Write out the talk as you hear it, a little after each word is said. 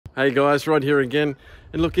Hey guys, Rod here again.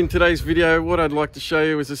 And look, in today's video, what I'd like to show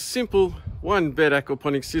you is a simple one-bed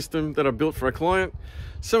aquaponics system that I built for a client,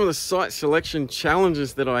 some of the site selection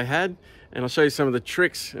challenges that I had, and I'll show you some of the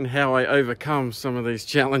tricks and how I overcome some of these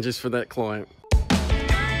challenges for that client.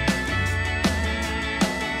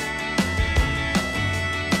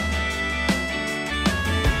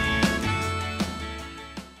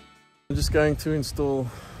 I'm just going to install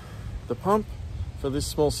the pump for this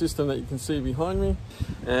small system that you can see behind me.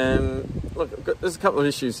 And look, there's a couple of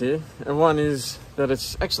issues here, and one is that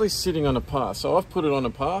it's actually sitting on a path. So I've put it on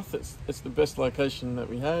a path. It's the best location that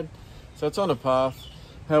we had, so it's on a path.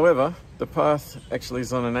 However, the path actually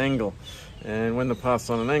is on an angle, and when the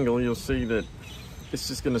path's on an angle, you'll see that it's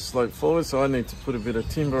just going to slope forward. So I need to put a bit of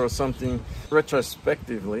timber or something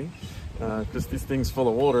retrospectively, because this thing's full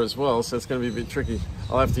of water as well, so it's going to be a bit tricky.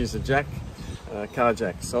 I'll have to use a jack, car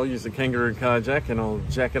jack. So I'll use the kangaroo car jack and I'll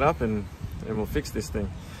jack it up and we'll fix this thing.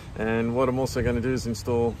 And what I'm also going to do is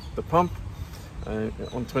install the pump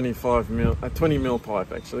on 20 mil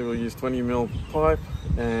pipe. Actually, we'll use 20 mil pipe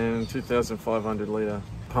and 2,500 litre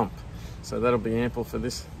pump. So that'll be ample for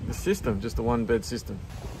this system, just a one bed system.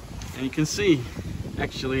 And you can see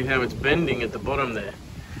actually how it's bending at the bottom there.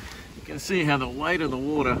 You can see how the weight of the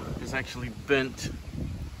water has actually bent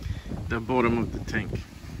the bottom of the tank.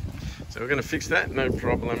 So we're going to fix that, no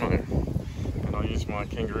problemo. And I'll use my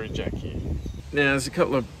kangaroo jack here. Now there's a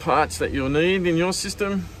couple of parts that you'll need in your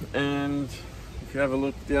system, and if you have a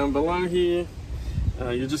look down below here,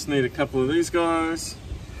 you'll just need a couple of these guys.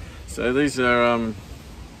 So these are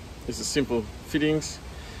simple fittings,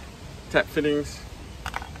 tap fittings.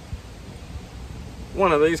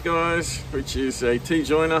 One of these guys, which is a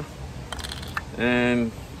T-joiner,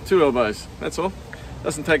 and 2 elbows, that's all.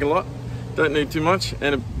 Doesn't take a lot. Don't need too much,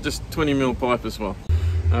 and just 20 mil pipe as well.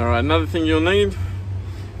 All right, another thing you'll need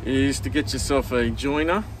is to get yourself a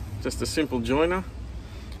joiner, just a simple joiner.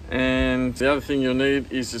 And the other thing you'll need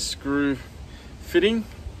is a screw fitting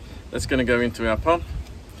that's going to go into our pump.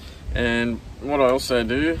 And what I also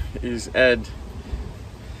do is add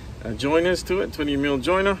joiners to it, 20 mil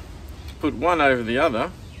joiner, put one over the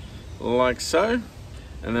other like so,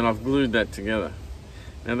 and then I've glued that together.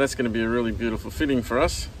 Now that's going to be a really beautiful fitting for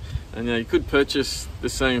us. And you could purchase the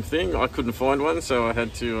same thing. I couldn't find one, so I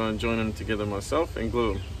had to join them together myself and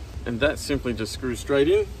glue them. And that simply just screws straight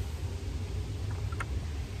in.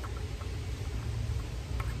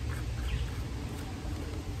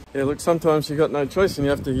 Yeah, look, sometimes you've got no choice and you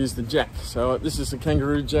have to use the jack. So this is the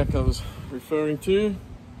kangaroo jack I was referring to.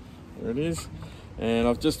 There it is. And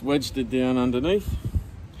I've just wedged it down underneath.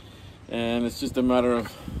 And it's just a matter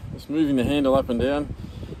of just moving the handle up and down.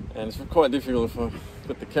 And it's quite difficult if I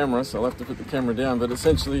put the camera, so I'll have to put the camera down, but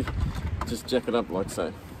essentially just jack it up like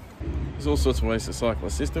so. There's all sorts of ways to cycle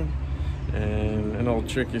a system, and an old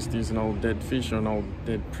trick is to use an old dead fish or an old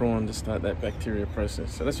dead prawn to start that bacteria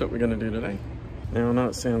process. So that's what we're going to do today. Now I know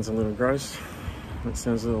it sounds a little gross, it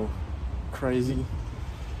sounds a little crazy,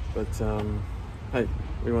 but hey,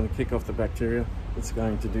 we want to kick off the bacteria. It's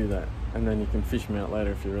going to do that, and then you can fish them out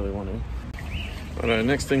later if you really want to. Alright,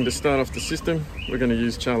 next thing to start off the system, we're going to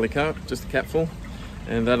use Charlie Carp, just a capful,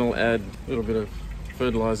 and that'll add a little bit of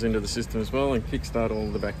fertilizer into the system as well and kickstart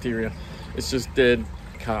all the bacteria. It's just dead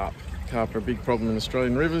carp. Carp are a big problem in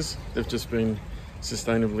Australian rivers. They've just been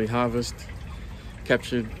sustainably harvested,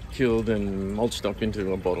 captured, killed and mulched up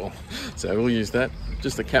into a bottle. So we'll use that,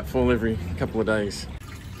 just a capful every couple of days.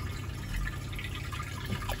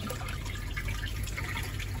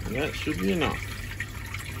 And that should be enough.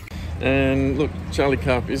 And look, Charlie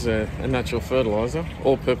Carp is a natural fertilizer,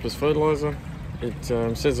 all-purpose fertilizer.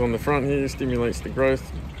 It says on the front here, stimulates the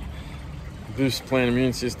growth, boosts plant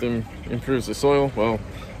immune system, improves the soil. Well,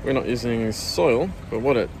 we're not using soil, but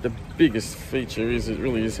the biggest feature is it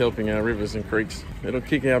really is helping our rivers and creeks. It'll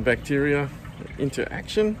kick our bacteria into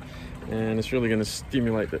action, and it's really going to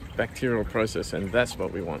stimulate the bacterial process, and that's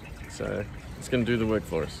what we want. So it's going to do the work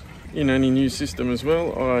for us. In any new system as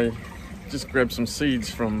well, I just grab some seeds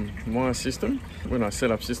from my system. When I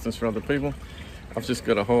set up systems for other people, I've just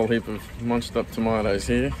got a whole heap of munched up tomatoes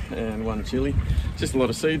here and one chili. Just a lot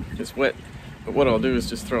of seed, it's wet. But what I'll do is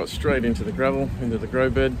just throw it straight into the gravel, into the grow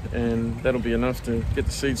bed, and that'll be enough to get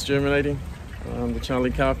the seeds germinating. The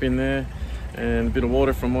Charlie Carp in there and a bit of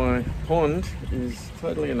water from my pond is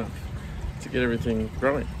totally enough to get everything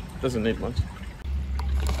growing. Doesn't need much.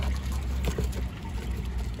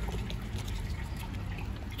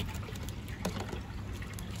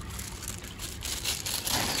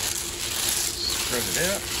 Spread it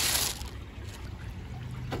out.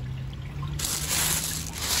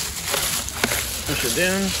 Push it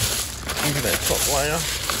down into that top layer,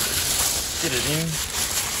 get it in,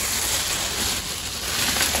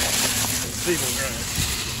 seed will grow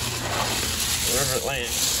wherever it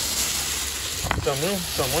lands. Some will,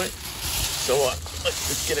 some won't. So what? Let's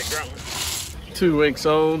just get it growing. 2 weeks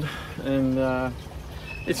old, and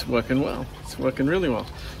it's working well. It's working really well.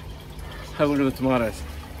 Have a look at the tomatoes.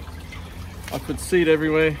 I put seed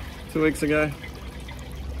everywhere 2 weeks ago.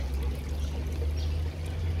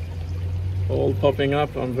 All popping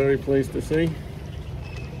up, I'm very pleased to see.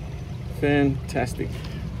 Fantastic.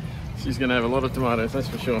 She's gonna have a lot of tomatoes, that's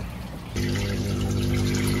for sure.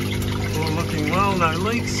 All looking well, no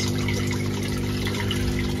leaks.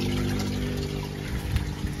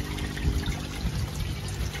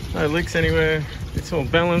 No leaks anywhere. It's all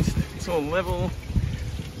balanced, it's all level.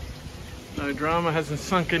 No drama, hasn't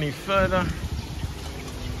sunk any further.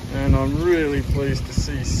 And I'm really pleased to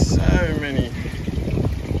see so many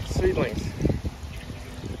seedlings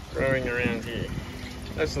growing around here.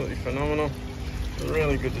 Absolutely phenomenal.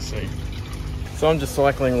 Really good to see. So I'm just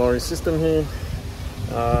cycling Laurie's system here.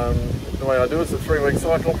 The way I do it is a 3-week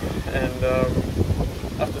cycle, and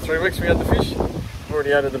after 3 weeks we add the fish. We've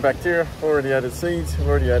already added the bacteria, already added seeds, we've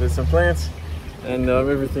already added some plants, and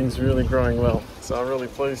everything's really growing well. So I'm really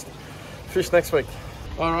pleased. Fish next week.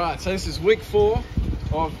 Alright, so this is week 4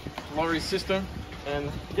 of Laurie's system,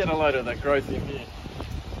 and get a load of that growth in here.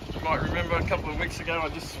 You might remember a couple of weeks ago I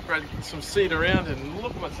just spread some seed around, and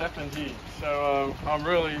look what's happened here. So I'm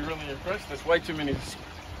really impressed. There's way too many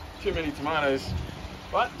tomatoes,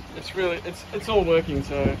 but it's all working.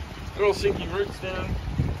 So they're all sinking roots down.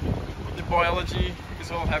 The biology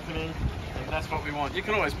is all happening, and that's what we want. You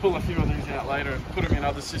can always pull a few of these out later and put them in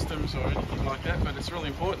other systems or anything like that, but it's really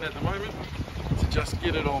important at the moment to just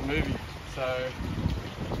get it all moving. So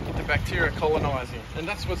get the bacteria colonizing, and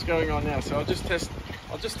that's what's going on now. So I'll just test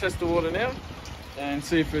the water now and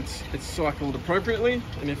see if it's cycled appropriately,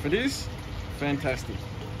 and if it is, fantastic.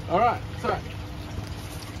 All right, so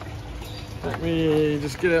let me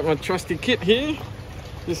just get out my trusty kit here.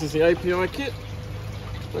 This is the API kit,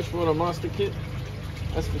 freshwater master kit.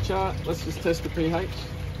 That's the chart. Let's just test the pH.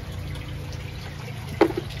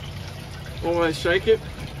 Always shake it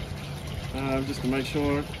just to make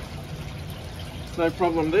sure there's no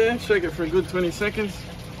problem there. Shake it for a good 20 seconds,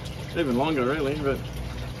 even longer really, but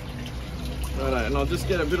right, and I'll just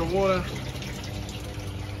get a bit of water.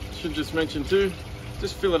 Should just mention too,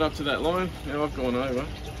 just fill it up to that line. Now I've gone over.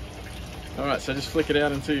 All right, so just flick it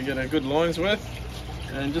out until you get a good line's worth,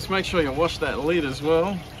 and just make sure you wash that lid as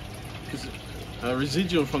well, because a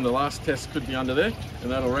residual from the last test could be under there,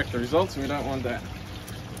 and that'll wreck the results, and we don't want that.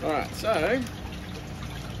 All right, so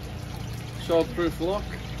child-proof lock.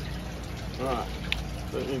 All right,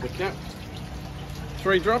 don't need the cap.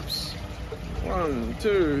 3 drops. 1,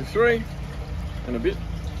 2, 3, and a bit.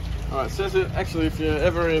 All right, says it. Actually, if you're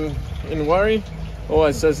ever in worry,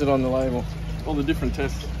 always says it on the label. All the different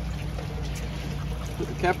tests. Put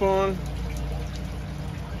the cap on.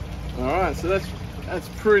 All right, so that's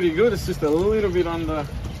pretty good. It's just a little bit under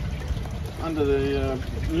the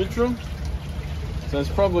neutral. So it's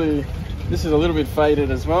probably, this is a little bit faded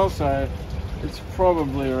as well, so it's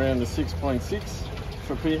probably around the 6.6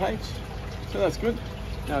 for pH. So that's good.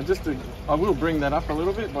 Now I will bring that up a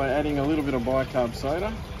little bit by adding a little bit of bicarb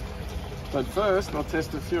soda. But first, I'll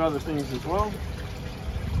test a few other things as well.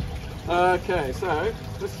 Okay, so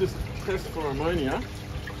let's just test for ammonia.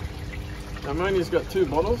 Ammonia's got 2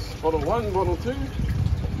 bottles, bottle 1, bottle 2.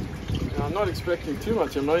 Now, I'm not expecting too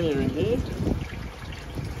much ammonia in here.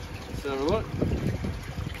 Let's have a look.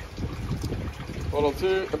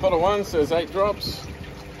 Bottle 1 says 8 drops.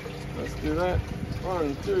 Let's do that.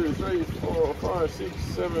 1, 2, 3, 4, 5, 6,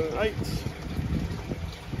 7, 8.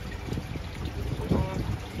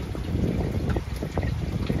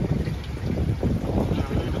 Now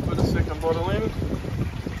we need to put a second bottle in.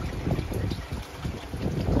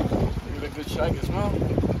 Give it a good shake as well.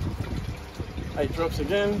 8 drops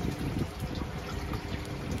again.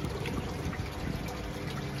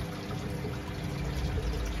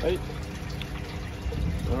 Eight.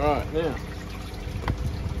 Alright, now,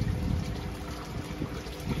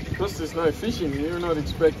 because there's no fish in here, we're not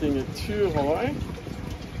expecting it too high,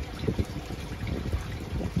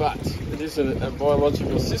 but it is a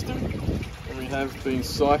biological system, and we have been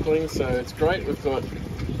cycling, so it's great. We've got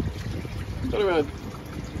about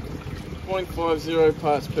 0.50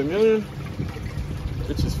 parts per million,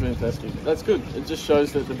 which is fantastic. That's good. It just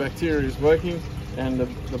shows that the bacteria is working and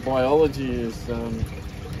the biology is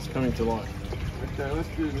coming to life. Okay, let's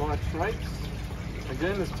do nitrates.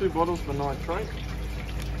 Again, there's 2 bottles for nitrate.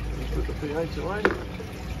 Let's put the pH away.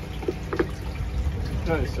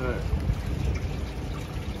 Okay, so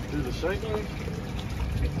do the shaking.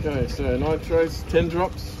 Okay, so nitrates, 10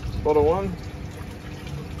 drops, bottle 1.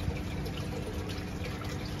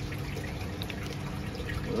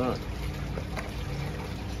 Right.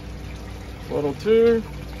 Bottle 2.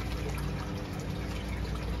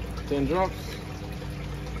 10 drops.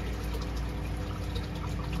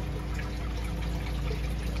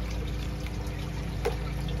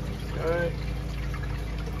 Okay.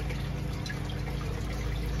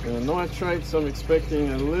 Now nitrates, I'm expecting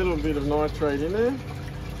a little bit of nitrate in there,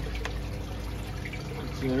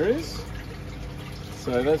 which there is.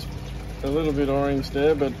 So that's a little bit orange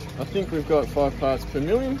there, but I think we've got 5 parts per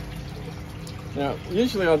million. Now,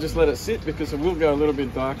 usually I'll just let it sit because it will go a little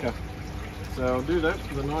bit darker. So I'll do that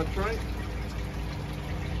for the nitrate.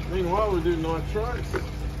 Meanwhile, we'll do nitrite,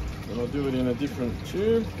 and I'll do it in a different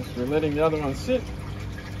tube because we're letting the other one sit.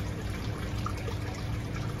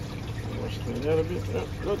 Wash things out a bit. Yep,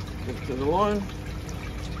 good. Get to the line.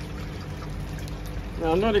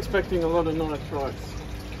 Now, I'm not expecting a lot of nitrites.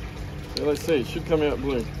 So let's see, it should come out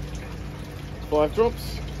blue. 5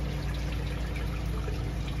 drops.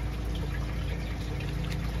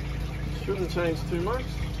 Shouldn't change too much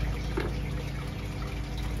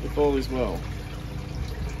if all is well.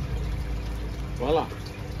 Voila.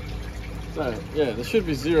 So yeah, there should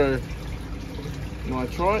be 0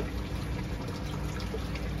 nitrite.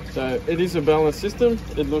 So it is a balanced system.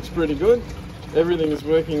 It looks pretty good. Everything is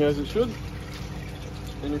working as it should.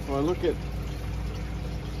 And if I look at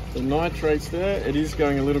the nitrates there, it is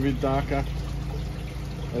going a little bit darker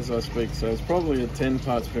as I speak. So it's probably at 10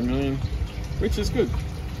 parts per million, which is good.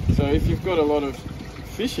 So if you've got a lot of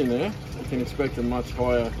fish in there, you can expect a much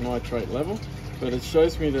higher nitrate level. But it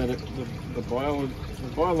shows me that the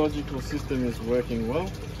biological system is working well,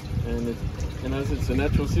 and as it's a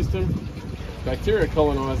natural system, bacteria are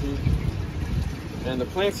colonizing, and the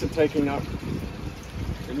plants are taking up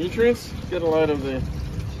the nutrients. Get a load of the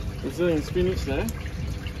Brazilian spinach there.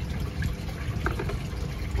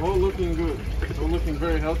 All looking good, all looking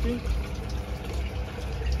very healthy.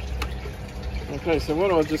 Okay, so what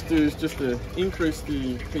I'll just do is just to increase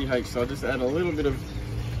the pH, so I'll just add a little bit of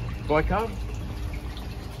bicarb.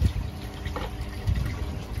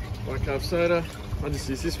 Bicarb soda. I just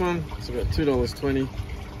use this one. It's about $2.20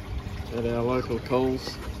 at our local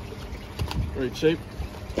Coles. Very cheap.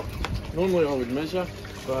 Normally I would measure,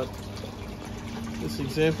 but this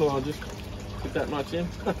example I'll just put that much in.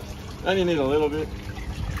 Only need a little bit.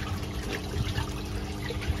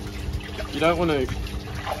 You don't want to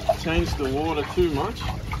change the water too much.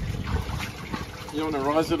 You don't want to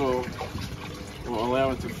rise it or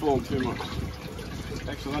allow it to fall too much.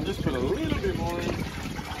 Actually, I'll just put a little bit more in.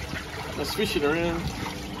 I'll swish it around.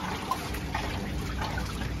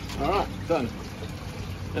 Alright, done.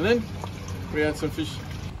 And then we add some fish.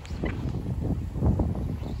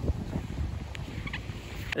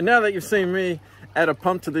 And now that you've seen me add a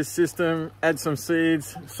pump to this system, add some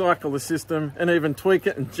seeds, cycle the system, and even tweak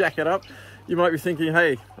it and jack it up, you might be thinking,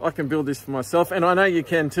 hey, I can build this for myself, and I know you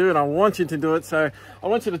can too, and I want you to do it. So I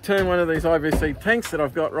want you to turn one of these IBC tanks that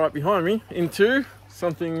I've got right behind me into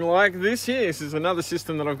something like this here. This is another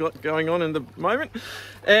system that I've got going on in the moment.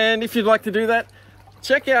 And if you'd like to do that,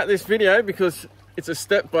 check out this video because it's a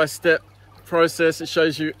step-by-step process. It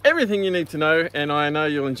shows you everything you need to know, and I know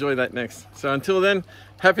you'll enjoy that next. So until then,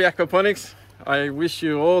 happy aquaponics. I wish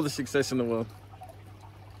you all the success in the world.